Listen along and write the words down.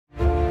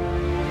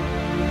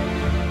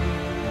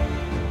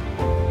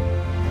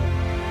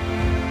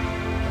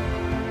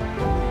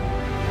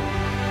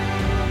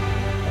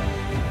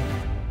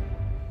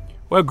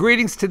Well,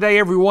 greetings today,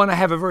 everyone. I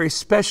have a very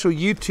special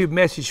YouTube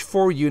message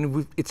for you,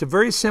 and it's a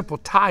very simple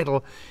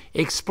title,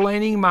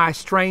 Explaining My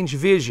Strange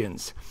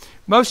Visions.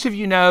 Most of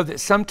you know that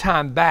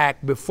sometime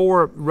back,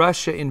 before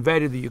Russia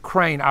invaded the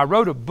Ukraine, I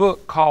wrote a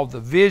book called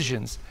The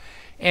Visions,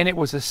 and it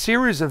was a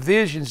series of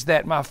visions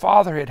that my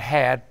father had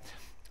had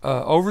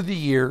over the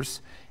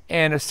years,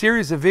 and a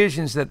series of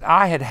visions that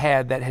I had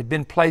had that had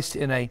been placed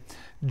in a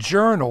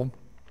journal.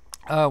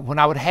 When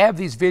I would have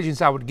these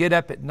visions, I would get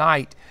up at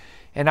night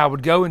and I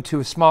would go into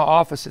a small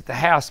office at the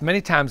house.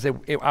 Many times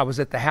I was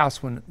at the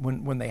house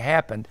when they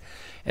happened.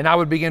 And I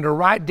would begin to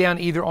write down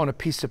either on a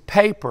piece of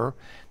paper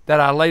that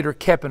I later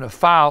kept in a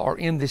file or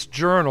in this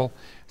journal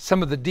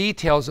some of the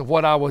details of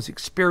what I was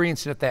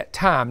experiencing at that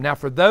time. Now,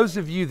 for those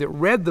of you that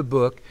read the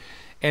book,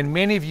 and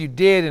many of you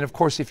did, and of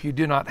course if you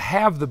do not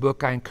have the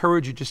book, I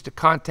encourage you just to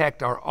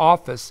contact our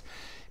office,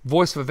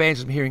 Voice of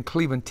Evangelism here in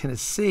Cleveland,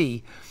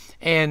 Tennessee,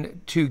 and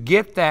to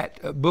get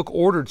that book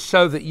ordered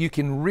so that you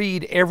can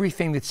read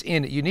everything that's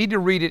in it. You need to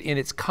read it in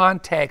its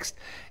context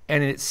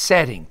and in its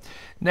setting.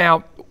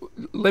 Now,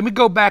 let me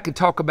go back and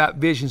talk about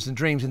visions and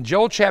dreams. In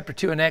Joel chapter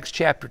 2 and Acts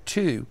chapter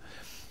 2,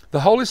 the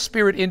Holy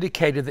Spirit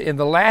indicated that in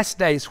the last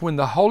days, when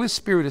the Holy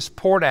Spirit is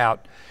poured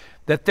out,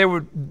 that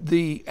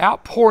the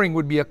outpouring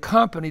would be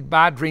accompanied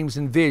by dreams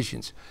and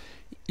visions.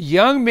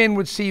 Young men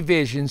would see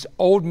visions,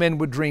 old men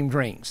would dream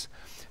dreams.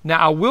 Now,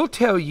 I will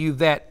tell you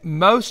that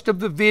most of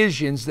the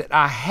visions that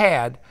I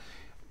had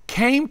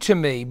came to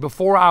me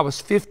before I was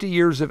 50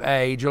 years of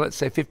age, or let's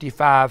say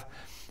 55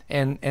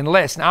 and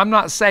less. Now, I'm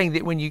not saying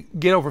that when you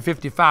get over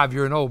 55,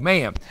 you're an old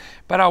man,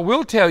 but I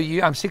will tell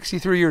you I'm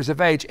 63 years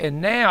of age, and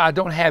now I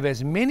don't have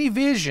as many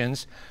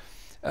visions.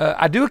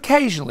 I do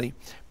occasionally,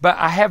 but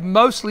I have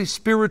mostly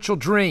spiritual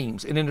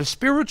dreams. And in a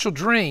spiritual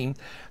dream,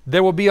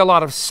 there will be a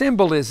lot of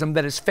symbolism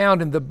that is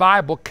found in the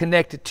Bible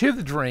connected to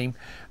the dream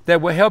that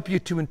will help you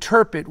to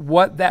interpret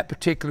what that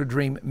particular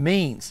dream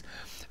means.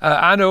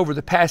 I know over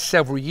the past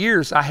several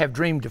years, I have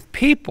dreamed of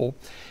people.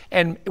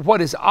 And what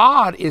is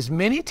odd is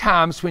many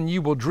times when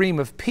you will dream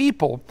of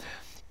people,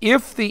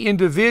 if the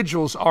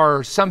individuals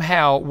are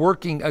somehow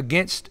working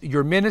against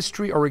your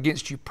ministry or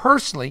against you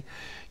personally,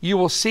 you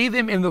will see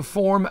them in the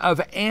form of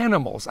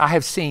animals. I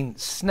have seen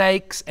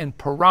snakes and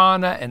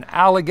piranha and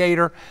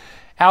alligators,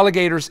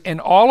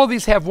 and all of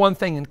these have one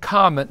thing in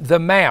common: the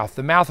mouth.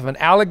 The mouth of an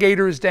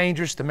alligator is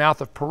dangerous. The mouth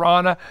of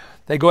piranha,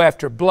 they go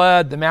after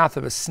blood. The mouth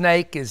of a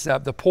snake is,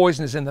 the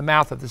poison is in the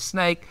mouth of the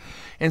snake.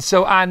 And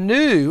so I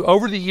knew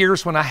over the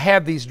years when I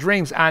have these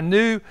dreams, I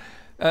knew,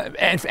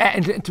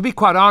 and to be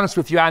quite honest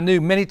with you, I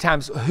knew many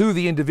times who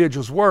the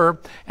individuals were,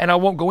 and I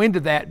won't go into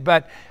that,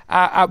 but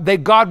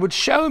God would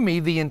show me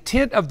the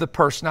intent of the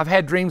person. I've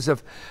had dreams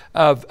of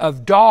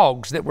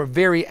dogs that were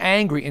very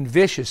angry and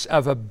vicious,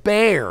 of a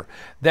bear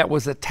that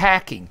was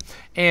attacking.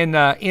 And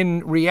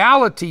in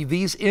reality,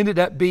 these ended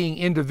up being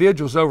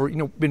individuals over,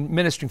 been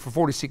ministering for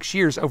 46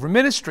 years over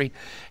ministry,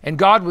 and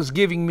God was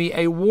giving me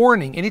a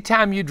warning.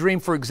 Anytime you dream,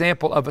 for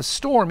example, of a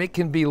storm, it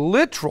can be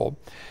literal,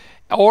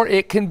 or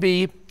it can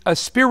be a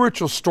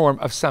spiritual storm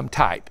of some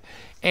type.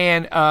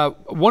 And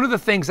one of the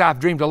things I've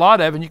dreamed a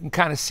lot of, and you can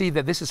kind of see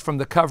that this is from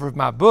the cover of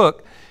my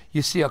book,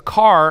 you see a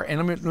car,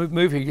 and let me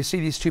move here, you see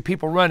these two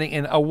people running,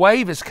 and a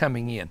wave is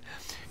coming in.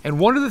 And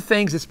one of the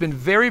things that's been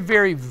very,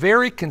 very,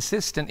 very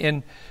consistent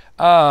in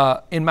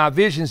my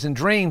visions and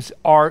dreams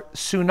are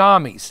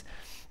tsunamis.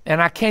 And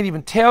I can't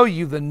even tell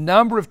you the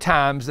number of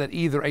times that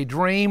either a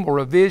dream or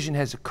a vision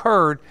has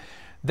occurred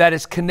that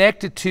is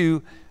connected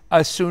to a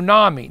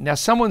tsunami. Now,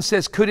 someone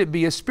says, could it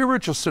be a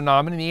spiritual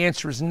tsunami? And the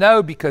answer is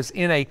no, because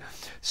in a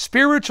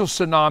spiritual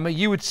tsunami,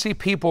 you would see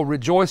people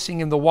rejoicing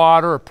in the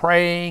water or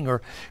praying,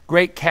 or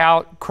great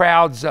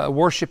crowds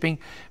worshiping.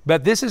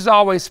 But this is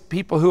always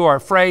people who are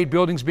afraid,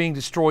 buildings being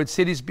destroyed,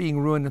 cities being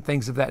ruined, and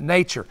things of that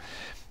nature.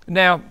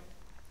 Now,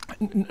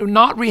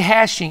 not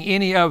rehashing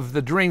any of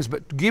the dreams,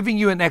 but giving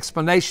you an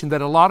explanation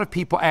that a lot of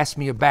people ask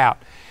me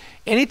about.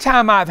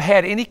 Anytime I've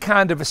had any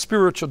kind of a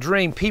spiritual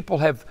dream, people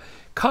have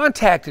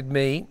contacted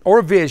me, or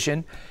a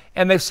vision,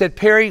 and they've said,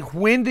 Perry,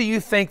 when do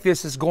you think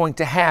this is going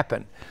to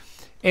happen?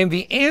 And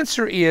the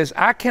answer is,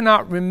 I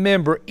cannot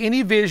remember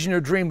any vision or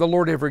dream the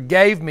Lord ever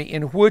gave me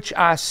in which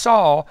I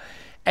saw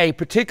a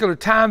particular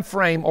time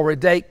frame or a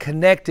date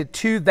connected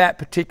to that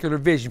particular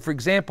vision. For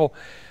example,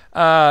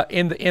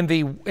 in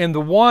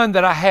the one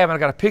that I have, and I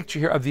got a picture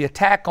here of the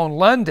attack on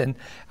London,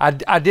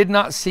 I did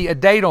not see a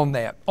date on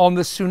that. On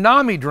the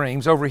tsunami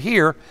dreams over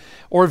here,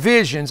 or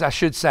visions, I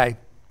should say,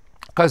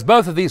 because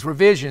both of these were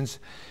visions,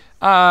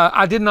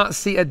 I did not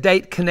see a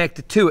date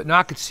connected to it. Now,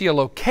 I could see a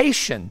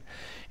location,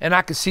 and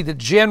I could see the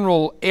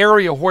general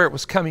area where it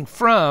was coming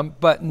from,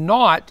 but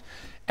not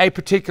a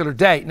particular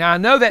date. Now, I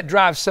know that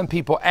drives some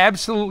people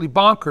absolutely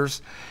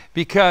bonkers,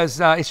 because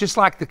it's just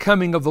like the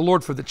coming of the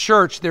Lord for the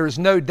church. There is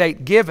no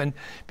date given,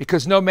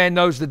 because no man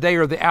knows the day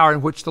or the hour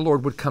in which the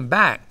Lord would come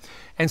back.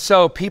 And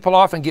so people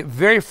often get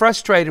very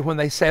frustrated when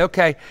they say,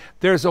 okay,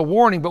 there's a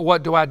warning, but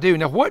what do I do?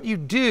 Now, what you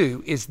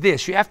do is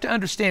this. You have to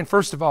understand,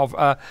 first of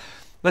all,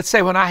 let's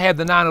say when I had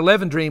the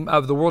 9/11 dream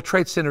of the World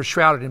Trade Center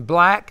shrouded in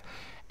black,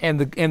 and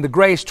the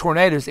Grace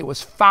tornadoes, it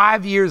was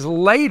 5 years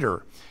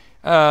later,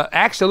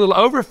 actually a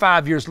little over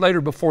 5 years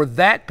later, before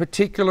that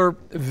particular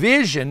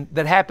vision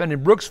that happened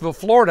in Brooksville,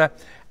 Florida,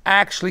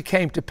 actually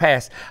came to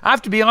pass. I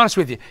have to be honest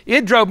with you,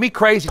 it drove me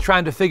crazy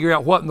trying to figure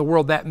out what in the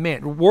world that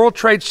meant. World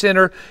Trade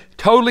Center,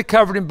 totally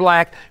covered in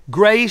black,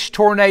 grayish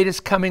tornadoes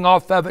coming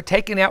off of it,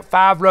 taking out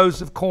 5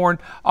 rows of corn.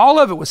 All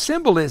of it was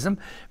symbolism,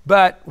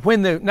 but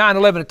when the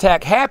 9/11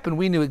 attack happened,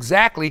 we knew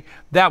exactly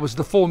that was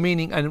the full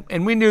meaning,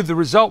 and we knew the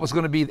result was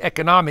going to be the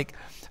economic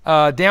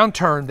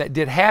downturn that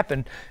did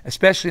happen,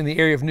 especially in the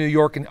area of New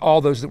York and all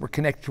those that were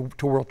connected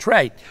to World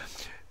Trade.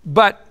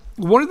 But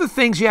one of the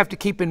things you have to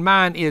keep in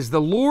mind is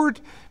the Lord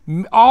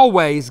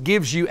always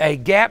gives you a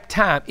gap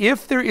time.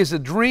 If there is a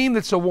dream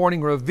that's a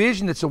warning or a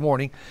vision that's a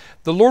warning,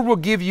 the Lord will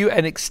give you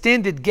an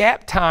extended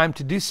gap time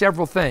to do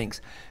several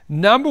things.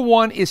 Number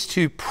 1 is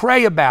to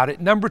pray about it.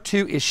 Number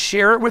 2 is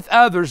share it with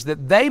others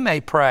that they may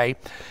pray.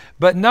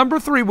 But number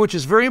 3, which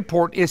is very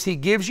important, is He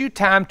gives you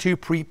time to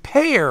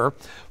prepare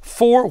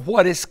for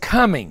what is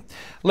coming.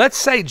 Let's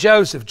say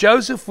Joseph.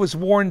 Joseph was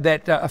warned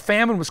that a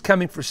famine was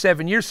coming for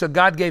 7 years, so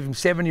God gave him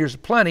 7 years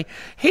of plenty.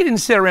 He didn't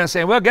sit around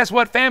saying, well, guess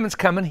what? Famine's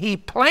coming. He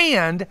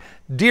planned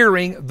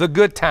during the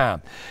good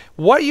time.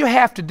 What you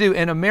have to do,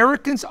 and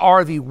Americans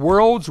are the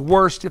world's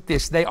worst at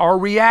this. They are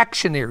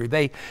reactionary.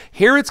 They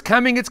hear it's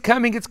coming, it's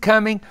coming, it's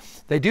coming.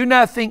 They do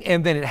nothing,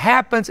 and then it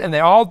happens, and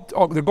they're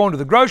going to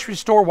the grocery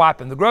store,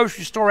 wiping the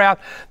grocery store out.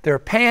 They're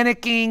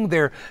panicking.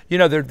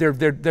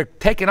 They're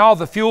taking all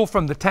the fuel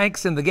from the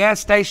tanks in the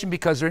gas station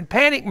because they're in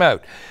panic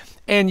mode.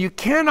 And you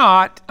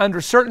cannot,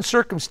 under certain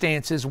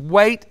circumstances,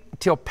 wait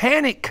until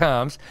panic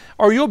comes,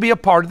 or you'll be a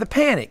part of the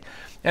panic.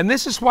 And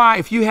this is why,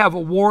 if you have a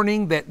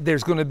warning that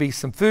there's going to be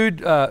some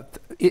food,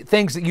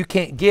 things that you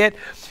can't get,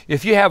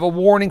 if you have a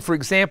warning, for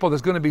example,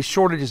 there's going to be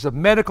shortages of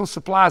medical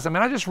supplies. I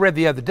mean, I just read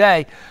the other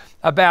day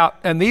about,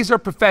 and these are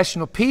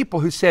professional people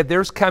who said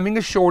there's coming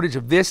a shortage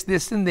of this,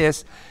 this, and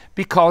this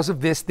because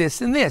of this,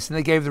 this, and this. And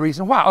they gave the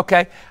reason why.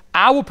 Okay,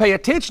 I will pay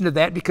attention to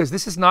that because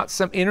this is not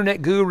some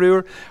internet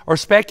guru or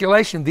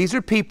speculation. These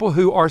are people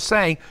who are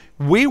saying,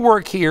 we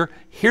work here,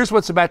 here's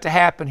what's about to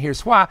happen,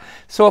 here's why.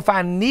 So if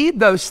I need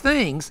those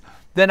things,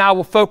 then I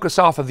will focus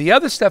off of the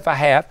other stuff I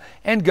have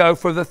and go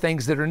for the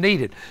things that are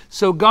needed.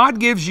 So God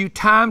gives you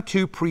time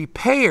to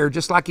prepare,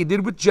 just like He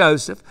did with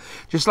Joseph,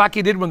 just like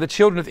He did when the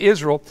children of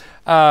Israel,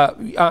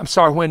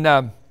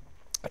 when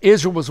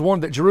Israel was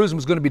warned that Jerusalem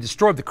was going to be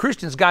destroyed. The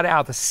Christians got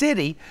out of the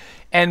city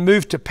and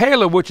moved to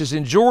Pella, which is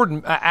in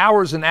Jordan,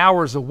 hours and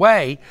hours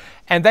away.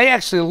 And they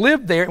actually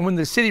lived there. And when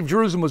the city of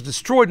Jerusalem was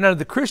destroyed, none of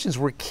the Christians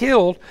were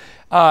killed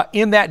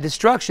in that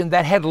destruction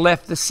that had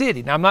left the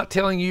city. Now, I'm not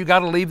telling you got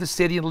to leave the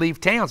city and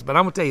leave towns, but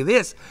I'm going to tell you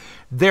this.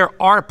 There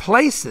are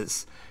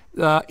places,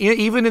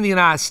 even in the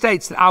United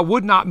States, that I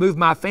would not move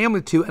my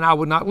family to and I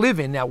would not live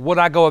in. Now, would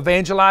I go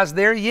evangelize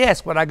there?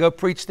 Yes. Would I go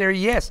preach there?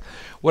 Yes.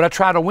 Would I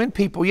try to win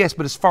people? Yes.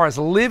 But as far as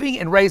living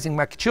and raising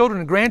my children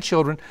and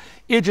grandchildren,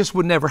 it just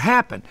would never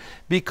happen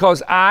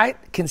because I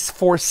can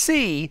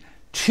foresee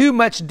too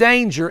much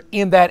danger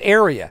in that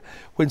area.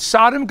 When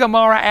Sodom,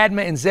 Gomorrah,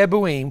 Admah, and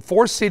Zeboim,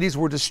 4 cities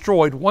were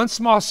destroyed, one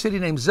small city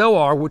named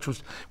Zoar, which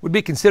would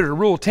be considered a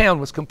rural town,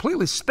 was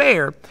completely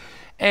spared,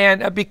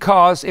 and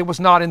because it was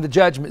not in the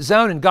judgment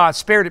zone, and God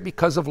spared it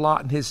because of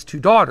Lot and his 2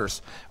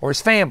 daughters, or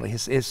his family.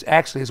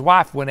 Actually, his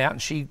wife went out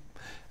and she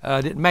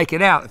didn't make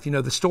it out, if you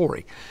know the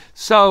story.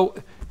 So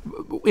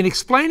in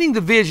explaining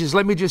the visions,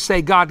 let me just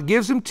say God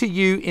gives them to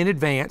you in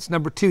advance.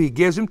 Number 2, He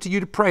gives them to you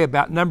to pray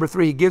about. Number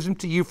 3, He gives them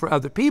to you for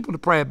other people to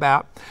pray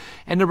about.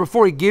 And number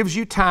 4, He gives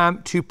you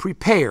time to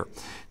prepare.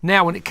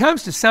 Now, when it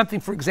comes to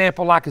something, for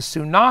example, like a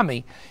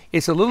tsunami,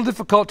 it's a little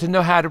difficult to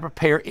know how to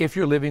prepare if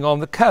you're living on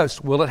the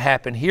coast. Will it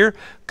happen here?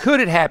 Could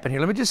it happen here?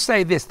 Let me just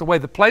say this. The way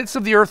the plates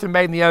of the earth are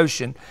made in the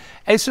ocean,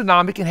 a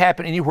tsunami can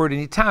happen anywhere at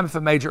any time if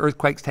a major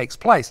earthquake takes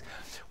place.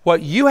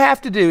 What you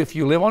have to do if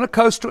you live on a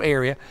coastal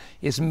area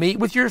is meet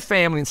with your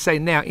family and say,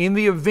 now, in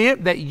the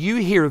event that you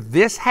hear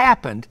this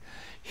happened,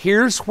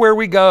 here's where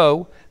we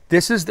go.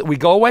 We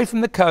go away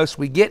from the coast.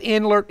 We get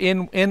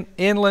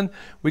inland.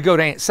 We go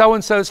to Aunt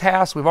so-and-so's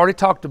house. We've already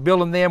talked to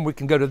Bill and them. We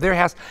can go to their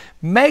house.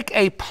 Make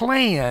a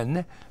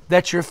plan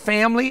that your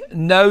family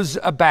knows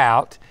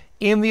about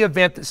in the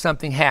event that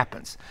something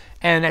happens.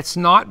 And it's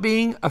not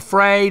being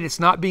afraid. It's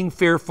not being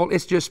fearful.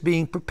 It's just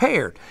being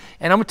prepared.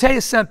 And I'm going to tell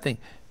you something.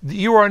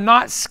 You are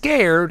not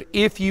scared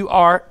if you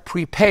are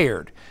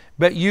prepared,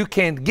 but you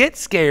can get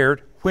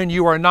scared when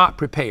you are not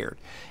prepared.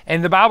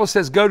 And the Bible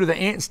says, go to the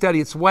ant and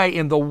study its way.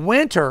 In the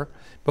winter,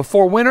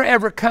 before winter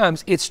ever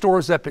comes, it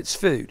stores up its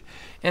food.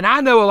 And I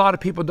know a lot of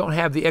people don't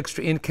have the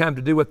extra income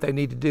to do what they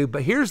need to do,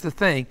 but here's the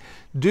thing.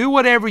 Do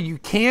whatever you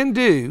can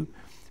do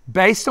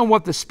based on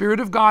what the Spirit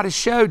of God has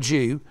showed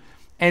you,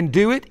 and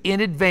do it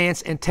in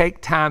advance and take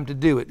time to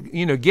do it.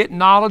 You know, get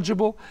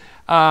knowledgeable.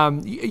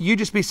 You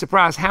just be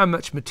surprised how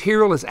much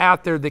material is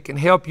out there that can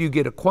help you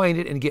get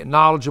acquainted and get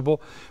knowledgeable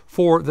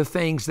for the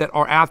things that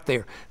are out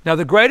there. Now,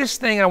 the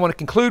greatest thing I want to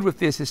conclude with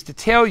this is to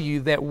tell you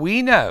that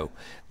we know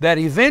that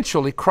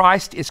eventually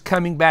Christ is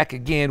coming back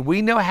again.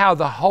 We know how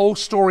the whole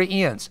story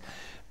ends.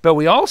 but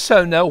we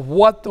also know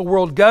what the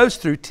world goes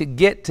through to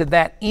get to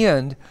that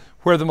end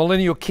where the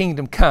millennial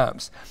kingdom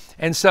comes.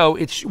 And so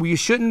you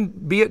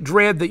shouldn't be at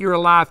dread that you're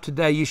alive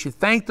today. You should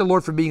thank the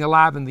Lord for being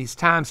alive in these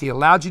times. He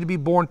allowed you to be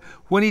born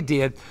when He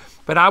did.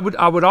 But I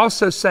would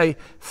also say,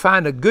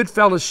 find a good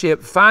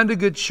fellowship, find a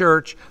good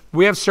church.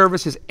 We have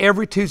services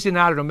every Tuesday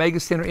night at Omega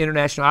Center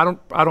International.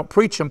 I don't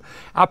preach them.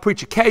 I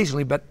preach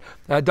occasionally, but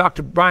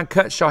Dr. Brian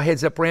Cutshaw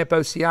heads up Ramp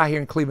OCI here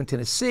in Cleveland,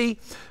 Tennessee.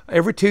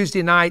 Every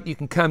Tuesday night, you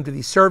can come to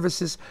these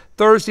services.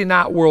 Thursday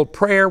night, World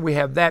Prayer. We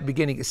have that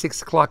beginning at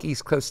 6 o'clock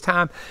East Coast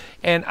time.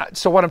 And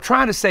so what I'm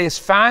trying to say is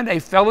find a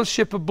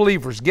fellowship of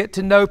believers. Get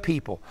to know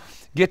people.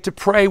 Get to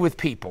pray with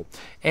people.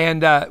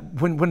 And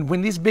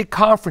when these big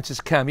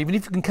conferences come, even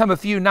if you can come a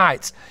few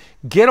nights,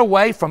 get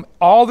away from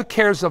all the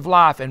cares of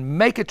life and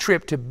make a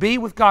trip to be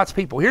with God's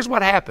people. Here's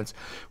what happens.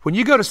 When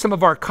you go to some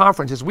of our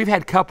conferences, we've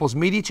had couples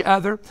meet each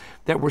other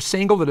that were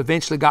single that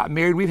eventually got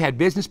married. We've had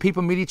business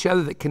people meet each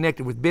other that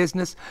connected with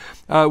business.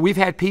 We've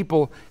had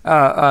people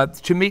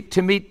to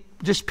meet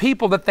just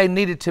people that they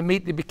needed to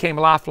meet that became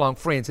lifelong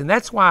friends. And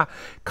that's why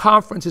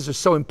conferences are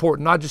so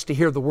important, not just to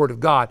hear the Word of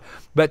God,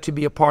 but to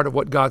be a part of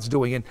what God's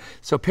doing. And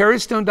so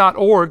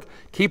perrystone.org,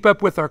 keep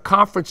up with our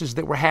conferences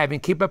that we're having,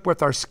 keep up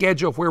with our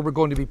schedule of where we're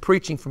going to be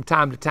preaching from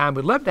time to time.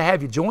 We'd love to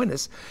have you join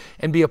us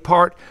and be a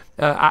part.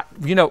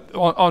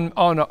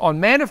 On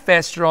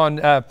Manifest or on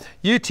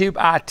YouTube,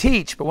 I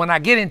teach, but when I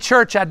get in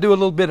church, I do a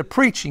little bit of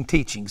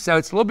teaching. So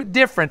it's a little bit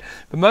different,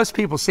 but most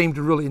people seem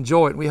to really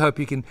enjoy it, and we hope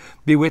you can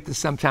be with us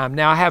sometime.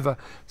 Now, I have a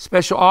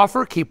special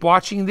offer. Keep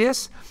watching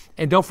this,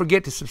 and don't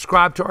forget to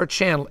subscribe to our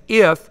channel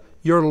if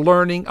you're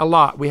learning a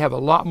lot. We have a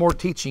lot more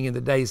teaching in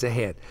the days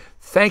ahead.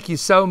 Thank you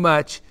so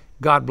much.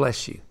 God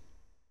bless you.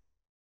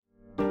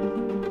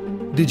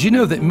 Did you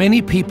know that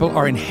many people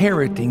are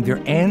inheriting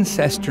their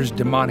ancestors'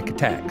 demonic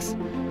attacks?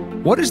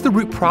 What is the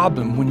root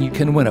problem when you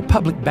can win a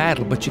public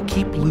battle, but you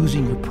keep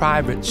losing your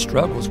private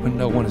struggles when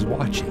no one is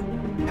watching?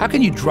 How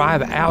can you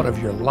drive out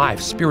of your life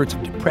spirits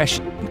of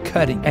depression and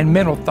cutting and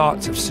mental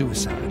thoughts of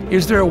suicide?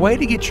 Is there a way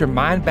to get your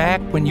mind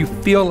back when you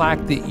feel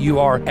like that you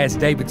are, as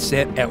David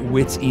said, at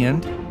wit's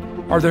end?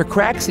 Are there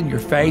cracks in your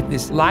faith,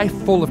 this life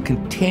full of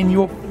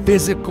continual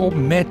physical,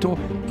 mental,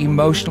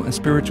 emotional, and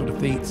spiritual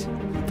defeats?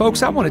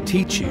 Folks, I want to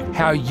teach you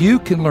how you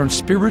can learn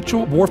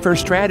spiritual warfare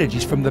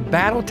strategies from the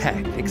battle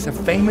tactics of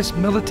famous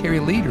military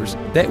leaders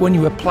that when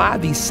you apply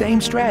these same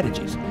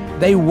strategies,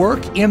 they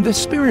work in the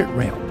spirit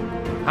realm.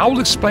 I will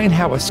explain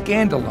how a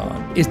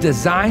scandalon is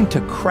designed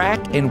to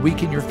crack and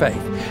weaken your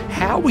faith.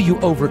 How will you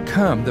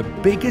overcome the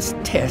biggest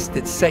test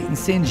that Satan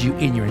sends you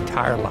in your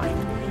entire life?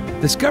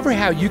 Discover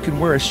how you can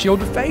wear a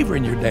shield of favor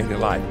in your daily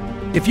life.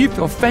 If you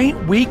feel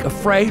faint, weak,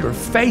 afraid, or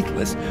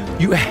faithless,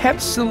 you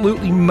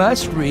absolutely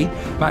must read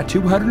my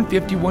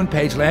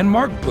 251-page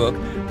landmark book,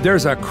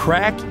 There's a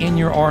Crack in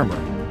Your Armor.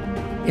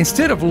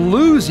 Instead of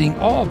losing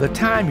all the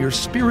time your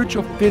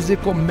spiritual,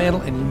 physical,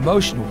 mental, and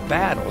emotional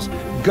battles,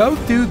 go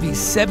through these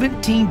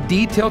 17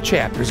 detailed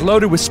chapters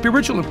loaded with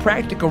spiritual and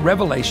practical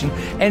revelation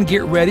and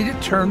get ready to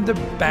turn the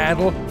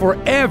battle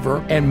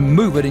forever and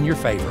move it in your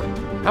favor.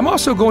 I'm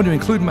also going to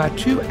include my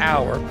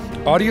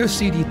 2-hour audio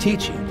CD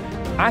teaching.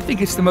 I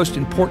think it's the most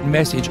important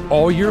message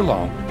all year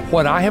long,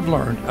 what I have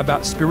learned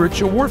about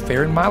spiritual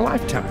warfare in my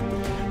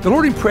lifetime. The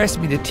Lord impressed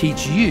me to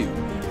teach you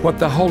what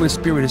the Holy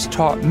Spirit has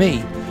taught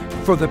me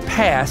for the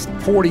past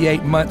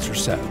 48 months or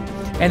so,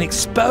 and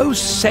expose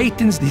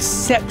Satan's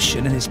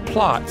deception and his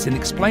plots and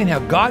explain how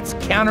God's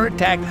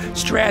counterattack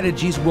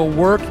strategies will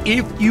work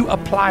if you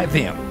apply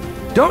them.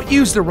 Don't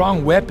use the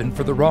wrong weapon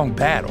for the wrong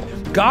battle.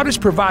 God has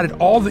provided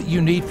all that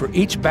you need for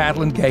each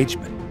battle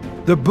engagement.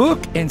 The book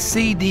and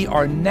CD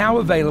are now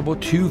available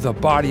to the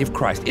body of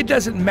Christ. It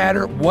doesn't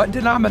matter what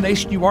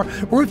denomination you are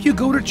or if you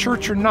go to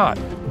church or not.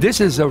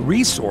 This is a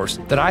resource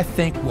that I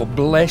think will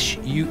bless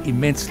you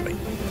immensely.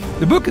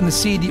 The book and the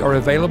CD are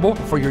available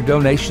for your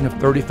donation of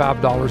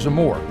 $35 or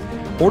more.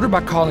 Order by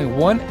calling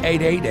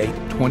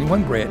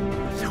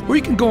 1-888-21-BREAD, or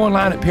you can go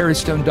online at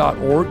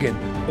perrystone.org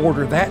and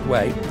order that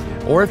way.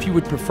 Or if you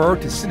would prefer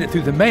to send it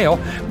through the mail,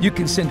 you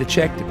can send a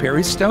check to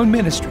Perry Stone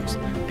Ministries,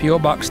 P.O.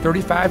 Box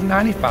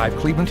 3595,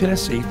 Cleveland,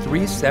 Tennessee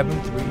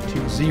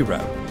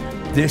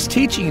 37320. This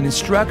teaching and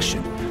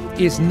instruction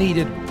is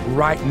needed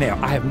right now.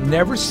 I have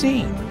never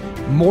seen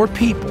more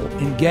people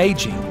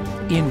engaging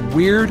in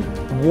weird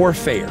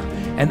warfare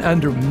and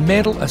under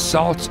mental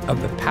assaults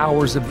of the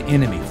powers of the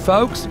enemy.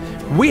 Folks,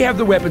 we have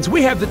the weapons,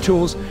 we have the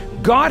tools.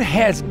 God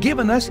has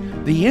given us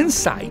the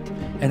insight,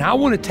 and I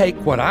want to take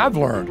what I've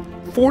learned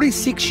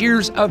 46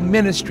 years of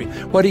ministry,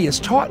 what He has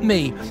taught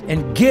me,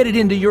 and get it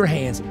into your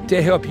hands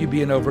to help you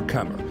be an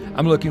overcomer.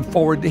 I'm looking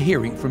forward to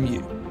hearing from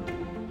you.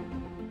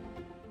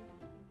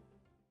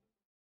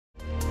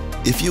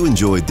 If you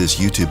enjoyed this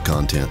YouTube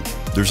content,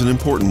 there's an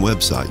important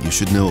website you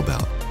should know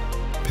about,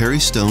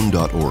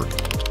 perrystone.org.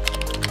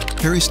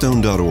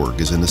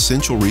 Perrystone.org is an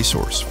essential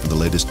resource for the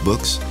latest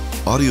books,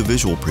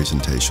 audiovisual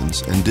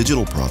presentations, and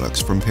digital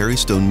products from Perry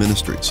Stone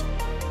Ministries.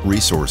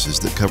 Resources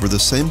that cover the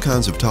same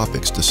kinds of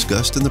topics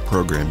discussed in the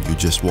program you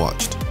just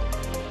watched.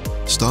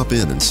 Stop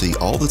in and see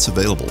all that's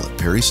available at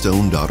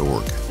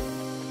perrystone.org.